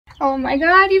Oh my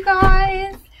god, you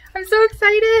guys! I'm so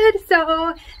excited!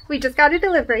 So, we just got a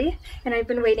delivery, and I've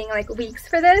been waiting like weeks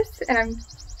for this, and I'm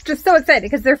just so excited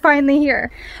because they're finally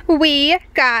here. We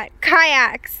got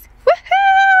kayaks!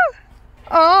 Woohoo!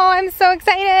 Oh, I'm so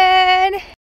excited!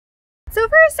 So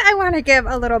first, I want to give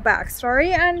a little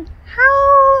backstory on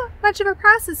how much of a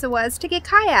process it was to get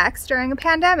kayaks during a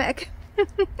pandemic.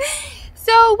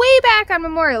 So, way back on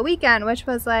Memorial Weekend, which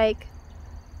was like,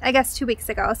 I guess 2 weeks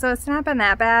ago, so it's not been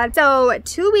that bad. So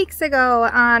 2 weeks ago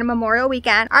on Memorial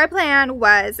Weekend, our plan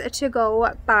was to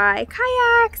go buy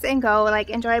kayaks and go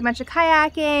like enjoy a bunch of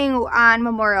kayaking on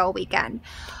Memorial Weekend.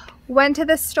 Went to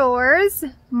the stores,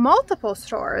 multiple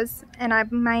stores, and I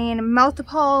mean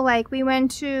multiple, like we went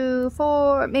to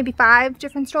 4, maybe 5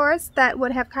 different stores that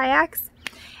would have kayaks.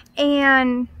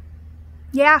 And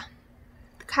yeah,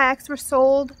 the kayaks were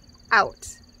sold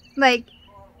out. Like,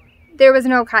 there was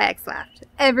no kayaks left.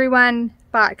 Everyone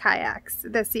bought kayaks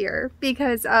this year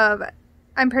because of,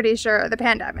 I'm pretty sure, the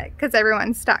pandemic, because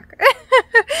everyone's stuck.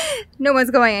 No one's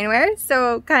going anywhere,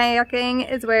 so kayaking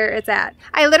is where it's at.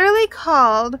 I literally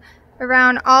called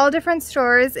around all different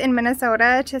stores in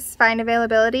Minnesota to find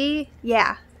availability.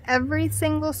 Yeah, every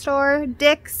single store,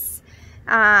 Dick's,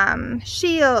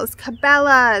 Shields,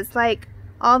 Cabela's, like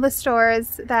all the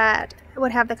stores that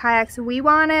would have the kayaks we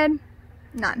wanted,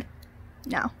 none.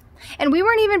 No. And we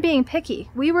weren't even being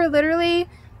picky. We were literally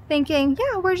thinking,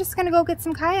 yeah, we're just gonna go get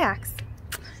some kayaks.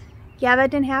 Yeah, that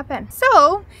didn't happen.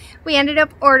 So we ended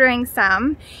up ordering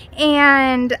some,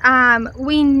 and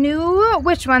we knew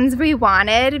which ones we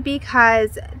wanted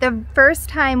because the first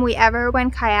time we ever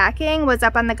went kayaking was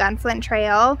up on the Gunflint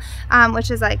Trail,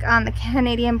 which is like on the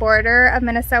Canadian border of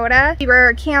Minnesota. We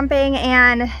were camping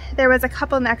and there was a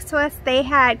couple next to us. They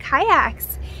had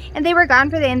kayaks and they were gone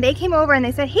for the day, and they came over and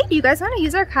they said, hey, do you guys want to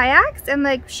use our kayaks? And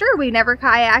like, sure, we never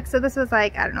kayaked. So this was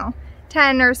like, I don't know,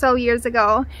 10 or so years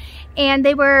ago. And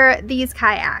they were these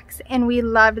kayaks, and we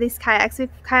loved these kayaks. We've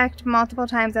kayaked multiple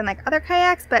times on like other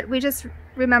kayaks, but we just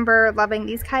remember loving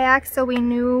these kayaks, so we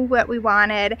knew what we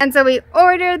wanted. And so we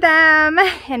ordered them,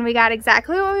 and we got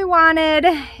exactly what we wanted,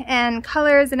 and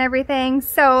colors and everything.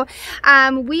 So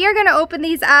we are gonna open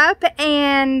these up,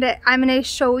 and I'm gonna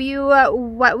show you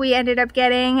what we ended up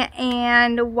getting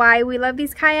and why we love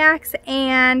these kayaks,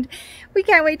 and we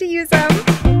can't wait to use them.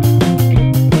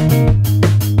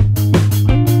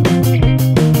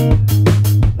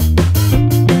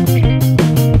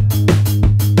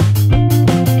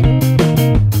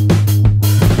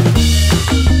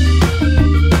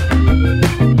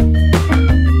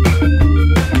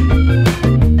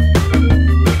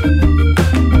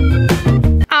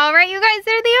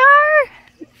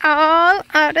 All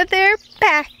out of their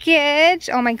package.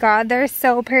 Oh my god, they're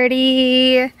so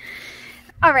pretty.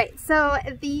 All right, so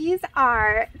these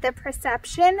are the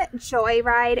Perception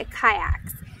Joyride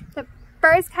kayaks. The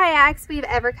first kayaks we've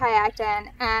ever kayaked in,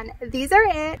 and these are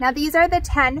it. Now these are the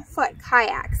 10-foot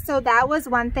kayaks. So that was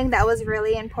one thing that was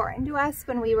really important to us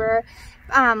when we were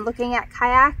looking at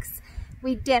kayaks.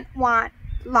 We didn't want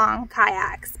long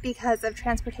kayaks because of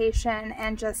transportation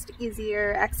and just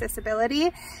easier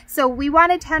accessibility. So we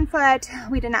wanted 10 foot.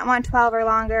 We did not want 12 or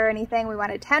longer or anything. We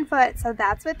wanted 10 foot. So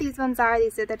that's what these ones are.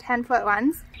 These are the 10-foot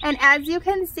ones. And as you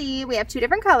can see, we have 2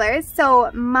 different colors. So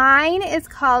mine is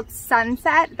called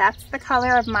Sunset. That's the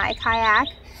color of my kayak.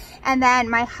 And then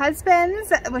my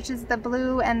husband's, which is the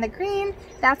blue and the green,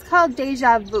 that's called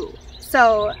Déjà Vu.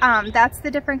 So that's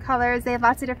the different colors. They have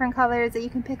lots of different colors that you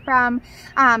can pick from,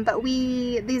 but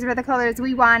these were the colors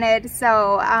we wanted,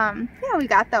 so yeah, we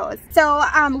got those. So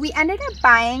we ended up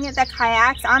buying the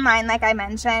kayaks online, like I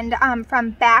mentioned,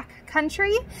 from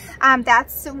Backcountry.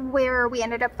 That's where we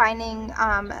ended up finding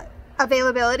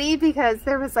availability, because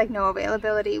there was like no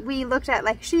availability. We looked at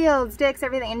like Shields, Dick's,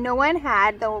 everything, and no one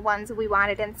had the ones we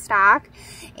wanted in stock,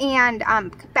 and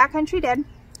Backcountry did.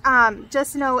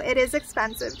 Just know it is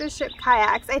expensive to ship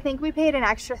kayaks. I think we paid an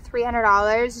extra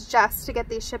 $300 just to get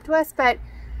these shipped to us, but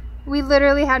we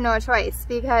literally had no choice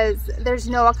because there's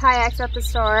no kayaks at the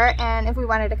store, and if we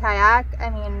wanted a kayak,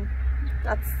 I mean,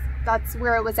 that's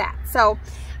where it was at. So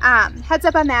heads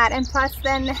up on that. And plus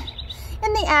then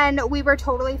in the end, we were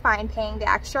totally fine paying the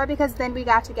extra because then we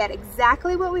got to get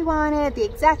exactly what we wanted, the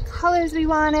exact colors we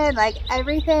wanted, like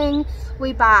everything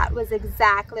we bought was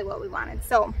exactly what we wanted.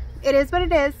 So it is what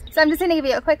it is. So I'm just gonna give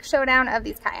you a quick showdown of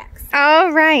these kayaks.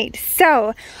 All right,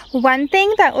 so one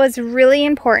thing that was really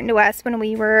important to us when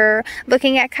we were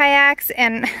looking at kayaks,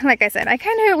 and like I said,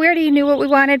 we already knew what we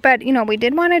wanted, but you know, we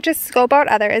did want to just scope out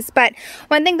others. But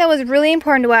one thing that was really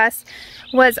important to us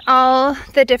was all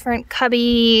the different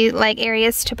cubby like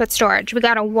areas to put storage. We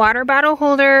got a water bottle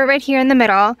holder right here in the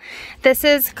middle. This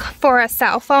is for a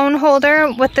cell phone holder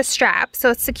with the strap,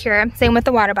 so it's secure. Same with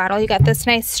the water bottle. You got this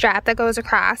nice strap that goes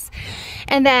across.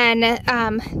 And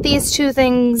then these two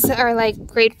things are like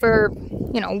great for,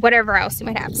 you know, whatever else you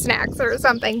might have, snacks or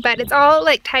something, but it's all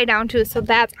like tied down too, so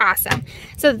that's awesome.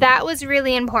 So that was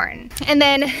really important. And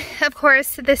then of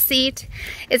course the seat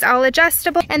is all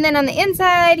adjustable. And then on the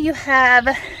inside you have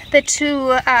the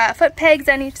two foot pegs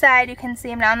on each side. You can see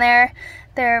them down there.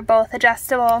 They're both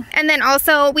adjustable. And then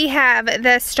also we have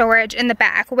the storage in the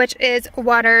back, which is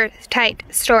watertight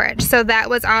storage. So that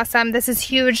was awesome. This is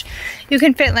huge. You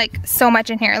can fit like so much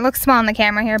in here. It looks small on the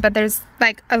camera here, but there's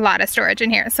like a lot of storage in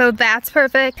here. So that's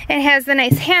perfect. It has the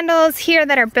nice handles here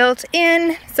that are built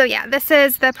in. So yeah, this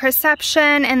is the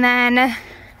Perception, and then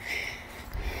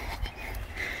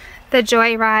the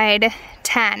Joyride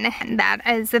 10. That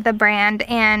is the brand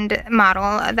and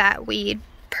model that we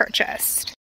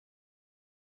purchased.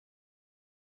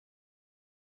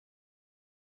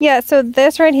 Yeah, so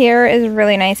this right here is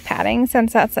really nice padding,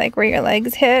 since that's like where your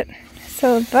legs hit.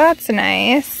 So that's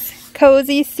nice.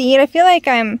 Cozy seat. I feel like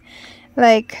I'm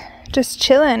like just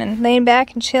chilling and laying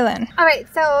back and chilling. All right,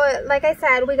 so like I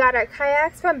said, we got our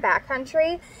kayaks from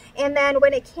backcountry. And then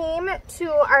when it came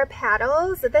to our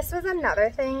paddles, this was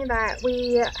another thing that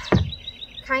we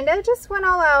kind of just went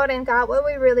all out and got what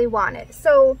we really wanted.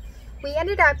 So we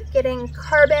ended up getting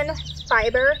carbon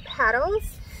fiber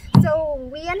paddles. So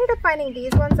we ended up finding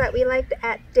these ones that we liked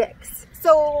at Dick's.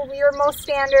 So your most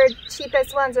standard,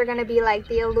 cheapest ones are gonna be like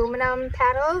the aluminum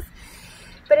paddles.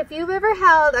 But if you've ever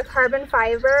held a carbon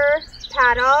fiber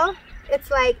paddle, it's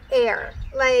like air.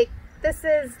 Like, this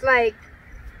is like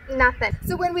nothing.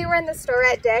 So when we were in the store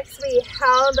at Dick's, we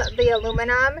held the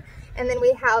aluminum, and then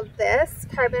we held this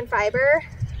carbon fiber,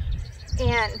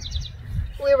 and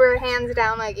we were hands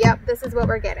down like, yep, this is what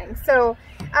we're getting. So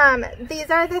these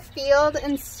are the Field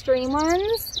and Stream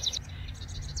ones.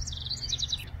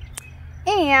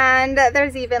 And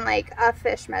there's even like a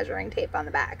fish measuring tape on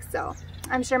the back. So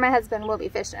I'm sure my husband will be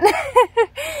fishing.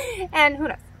 And who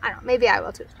knows? I don't know. Maybe I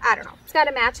will too. I don't know. It's got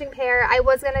a matching pair. I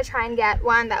was going to try and get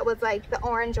one that was like the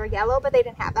orange or yellow, but they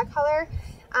didn't have that color.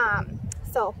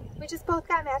 So we just both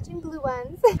got matching blue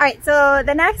ones. All right, so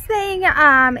the next thing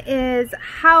is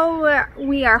how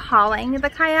we are hauling the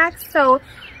kayaks. So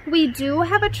we do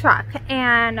have a truck,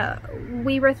 and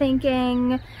we were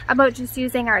thinking about just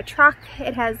using our truck.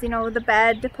 It has, you know, the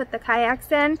bed to put the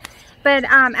kayaks in. But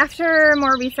after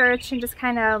more research and just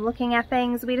kind of looking at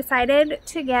things, we decided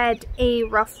to get a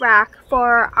roof rack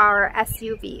for our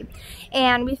SUV.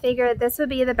 And we figured this would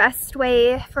be the best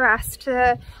way for us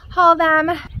to haul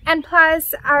them. And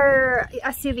plus our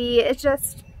SUV,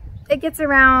 it gets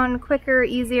around quicker,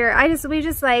 easier. We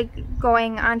just like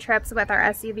going on trips with our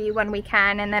SUV when we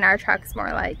can, and then our truck's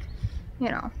more like, you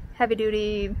know, heavy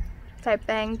duty type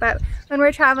thing. But when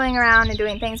we're traveling around and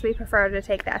doing things, we prefer to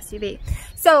take the SUV.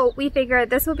 So we figured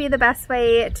this will be the best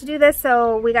way to do this.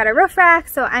 So we got a roof rack,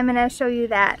 so I'm gonna show you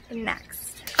that next.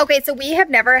 Okay, so we have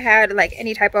never had like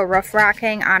any type of roof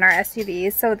racking on our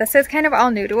SUVs, so this is kind of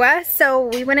all new to us. So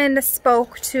we went in and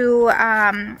spoke to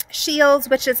Shields,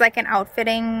 which is like an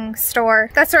outfitting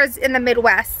store. That store is in the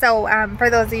Midwest, so for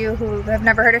those of you who have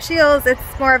never heard of Shields, it's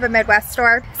more of a Midwest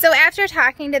store. So after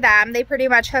talking to them, they pretty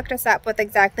much hooked us up with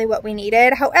exactly what we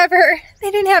needed. However,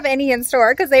 they didn't have any in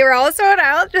store because they were all sold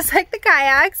out, just like the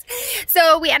kayaks.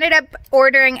 So we ended up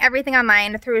ordering everything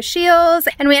online through Shields,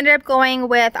 and we ended up going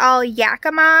with all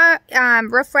Yakima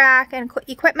roof rack and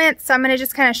equipment. So I'm going to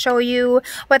just kind of show you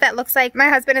what that looks like. My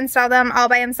husband installed them all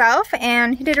by himself,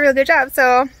 and he did a real good job.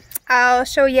 So I'll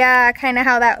show you kind of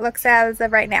how that looks as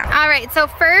of right now. All right, so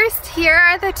first here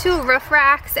are the two roof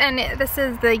racks, and this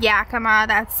is the Yakima,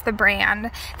 that's the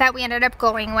brand that we ended up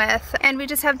going with. And we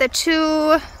just have the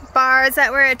two bars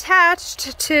that were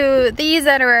attached to these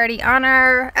that are already on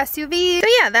our SUV. So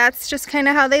yeah, that's just kind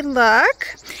of how they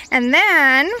look. And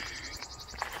then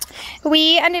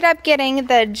we ended up getting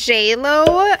the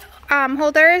JayLow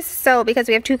holders. So because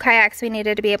we have two kayaks, we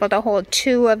needed to be able to hold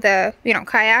two of the, you know,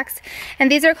 kayaks.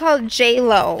 And these are called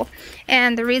JayLow.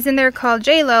 And the reason they're called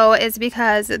JayLow is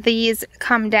because these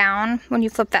come down when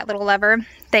you flip that little lever.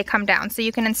 they come down. So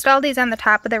you can install these on the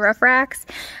top of the roof racks,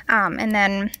 and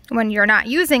then when you're not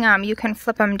using them, you can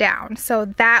flip them down. So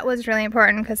that was really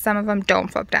important because some of them don't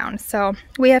flip down. So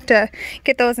we have to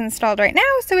get those installed right now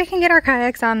so we can get our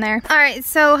kayaks on there. All right,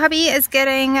 so hubby is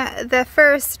getting the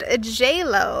first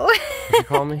JayLow. Did you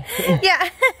call me? Yeah,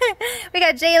 we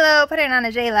got JayLow, put it on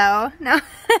a JayLow. No.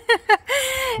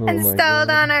 Installed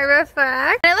on our roof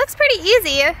rack. And it looks pretty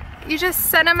easy. You just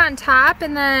set them on top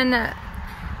and then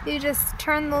you just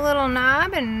turn the little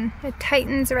knob and it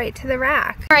tightens right to the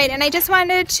rack. All right, and I just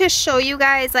wanted to show you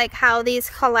guys like how these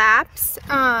collapse.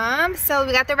 So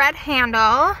we got the red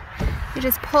handle. You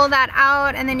just pull that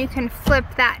out and then you can flip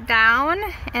that down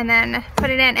and then put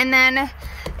it in. And then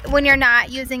when you're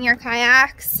not using your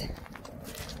kayaks,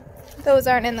 those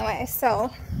aren't in the way.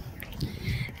 So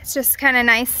it's just kind of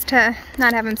nice to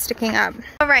not have them sticking up.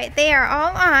 All right, they are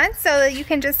all on, so you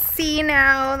can just see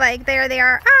now, like there they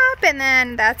are up, and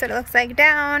then that's what it looks like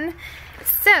down.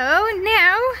 So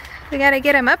now we gotta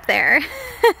get them up there.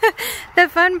 The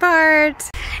fun part.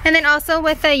 And then also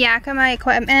with the Yakima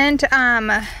equipment,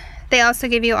 they also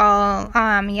give you all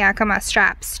Yakima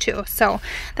straps too, so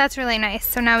that's really nice.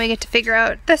 So now we get to figure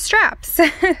out the straps.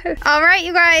 All right,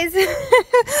 you guys, we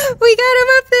got them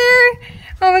up there.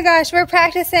 Oh my gosh, we're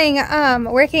practicing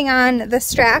working on the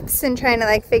straps and trying to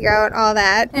like figure out all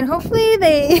that, and hopefully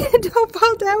they don't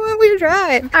fall down when we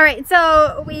drive. All right,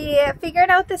 so we figured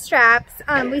out the straps.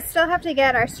 We still have to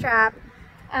get our strap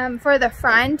for the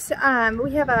front.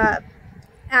 We have a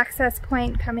access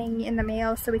point coming in the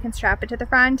mail so we can strap it to the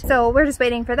front. So we're just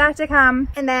waiting for that to come.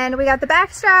 And then we got the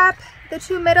back strap, the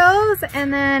two middles,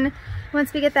 and then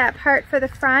once we get that part for the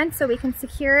front so we can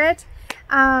secure it,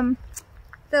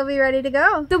 they'll be ready to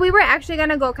go. So we were actually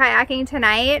gonna go kayaking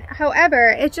tonight.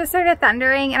 However, it just started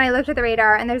thundering and I looked at the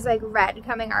radar and there's like red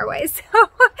coming our way. So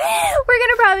we're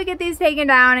gonna probably get these taken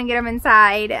down and get them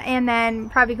inside and then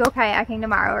probably go kayaking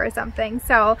tomorrow or something.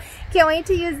 So can't wait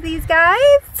to use these guys.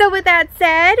 So with that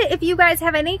said, if you guys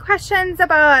have any questions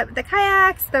about the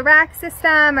kayaks, the rack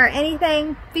system, or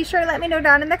anything, be sure to let me know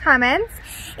down in the comments.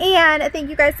 And thank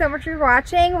you guys so much for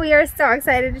watching. We are so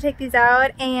excited to take these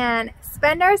out and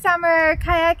spend our summer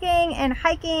kayaking and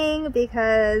hiking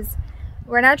because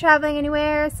we're not traveling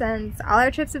anywhere since all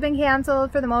our trips have been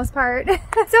canceled for the most part.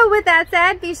 So with that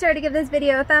said, be sure to give this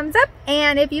video a thumbs up,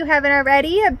 and if you haven't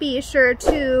already, be sure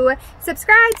to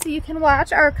subscribe so you can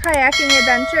watch our kayaking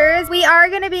adventures. We are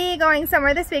going to be going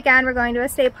somewhere this weekend. We're going to a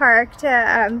state park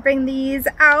to bring these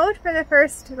out for the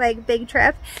first like big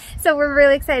trip, so we're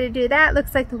really excited to do that.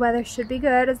 Looks like the weather should be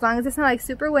good. As long as it's not like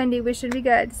super windy, we should be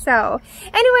good. So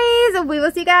anyways, we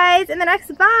will see you guys in the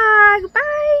next vlog.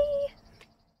 Bye!